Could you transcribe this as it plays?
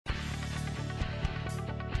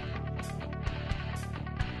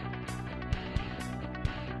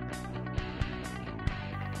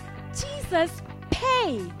Jesus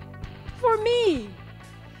paid for me,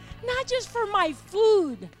 not just for my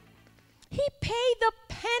food. He paid the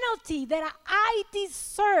penalty that I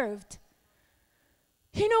deserved.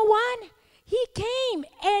 You know what? He came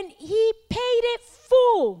and he paid it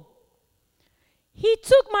full. He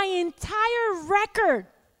took my entire record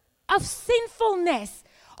of sinfulness,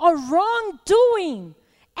 of wrongdoing,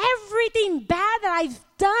 everything bad that I've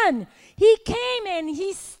done. He came and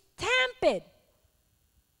he stamped it.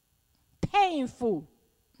 Paying full.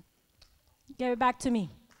 Give it back to me.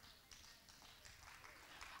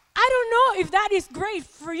 I don't know if that is great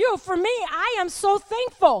for you. For me, I am so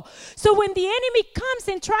thankful. So when the enemy comes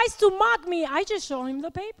and tries to mock me, I just show him the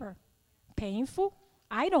paper. Painful.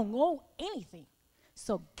 I don't owe anything.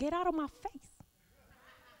 So get out of my face.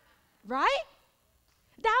 Right?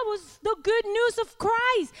 That was the good news of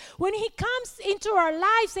Christ. When he comes into our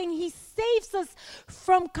lives and he saves us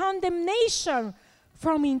from condemnation,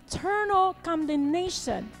 from eternal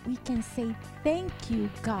condemnation, we can say, thank you,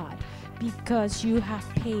 God, because you have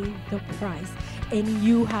paid the price and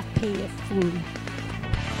you have paid it fully.